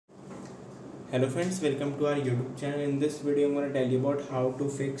Hello friends, welcome to our YouTube channel. In this video I'm going to tell you about how to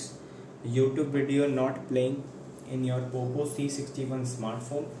fix YouTube video not playing in your POCO C61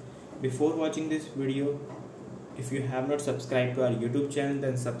 smartphone. Before watching this video, if you have not subscribed to our YouTube channel,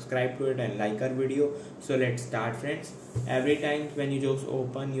 then subscribe to it and like our video. So let's start friends. Every time when you just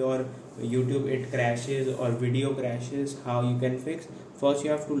open your YouTube it crashes or video crashes, how you can fix? First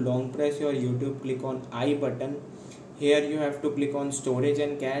you have to long press your YouTube, click on I button. Here you have to click on storage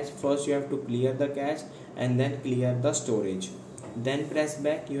and cache. First you have to clear the cache and then clear the storage. Then press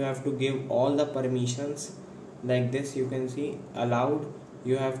back. You have to give all the permissions like this. You can see allowed.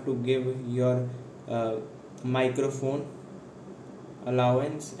 You have to give your microphone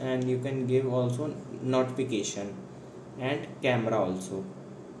allowance, and you can give also notification and camera also.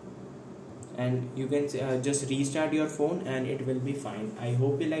 And you can just restart your phone and it will be fine. I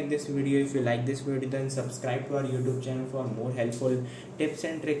hope you like this video. If you like this video, then subscribe to our YouTube channel for more helpful tips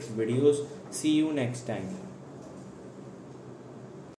and tricks videos. See you next time.